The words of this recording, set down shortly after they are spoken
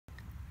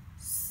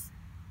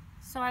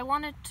So I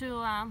wanted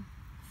to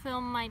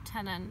film my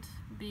tenant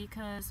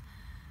because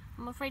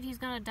I'm afraid he's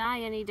gonna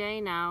die any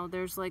day now.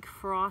 There's like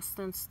frost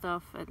and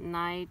stuff at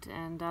night,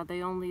 and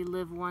they only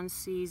live one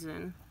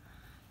season,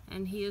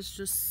 and he is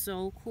just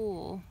so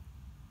cool.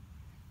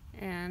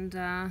 And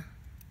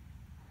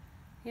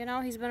you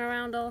know, he's been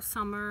around all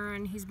summer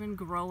and he's been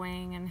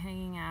growing and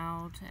hanging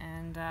out,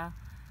 and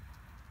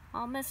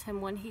I'll miss him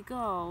when he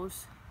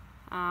goes.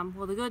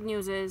 Well, the good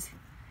news is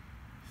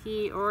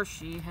he or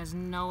she has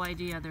no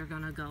idea they're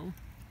gonna go.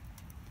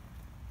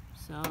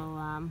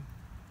 So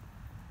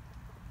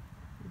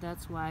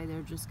that's why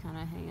they're just kind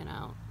of hanging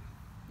out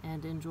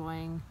and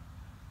enjoying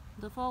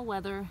the fall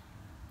weather.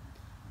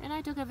 And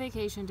I took a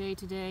vacation day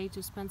today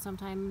to spend some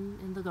time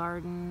in the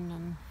garden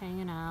and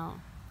hanging out.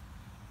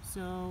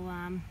 So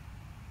and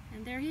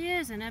there he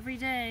is, and every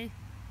day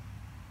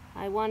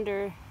I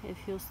wonder if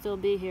he'll still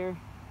be here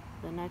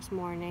the next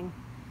morning.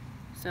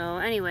 So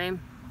anyway,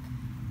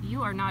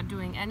 you are not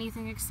doing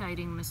anything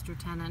exciting, Mr.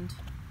 Tenant.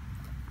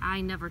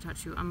 I never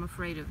touch you. I'm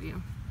afraid of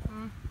you.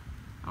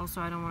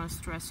 Also, I don't want to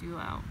stress you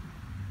out.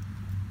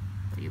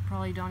 But you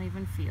probably don't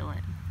even feel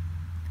it.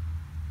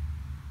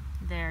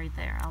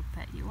 There, I'll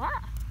pet you.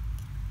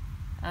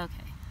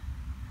 Okay.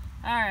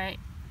 Alright.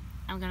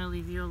 I'm gonna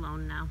leave you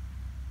alone now.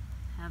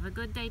 Have a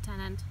good day,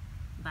 Tenant.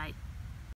 Bye.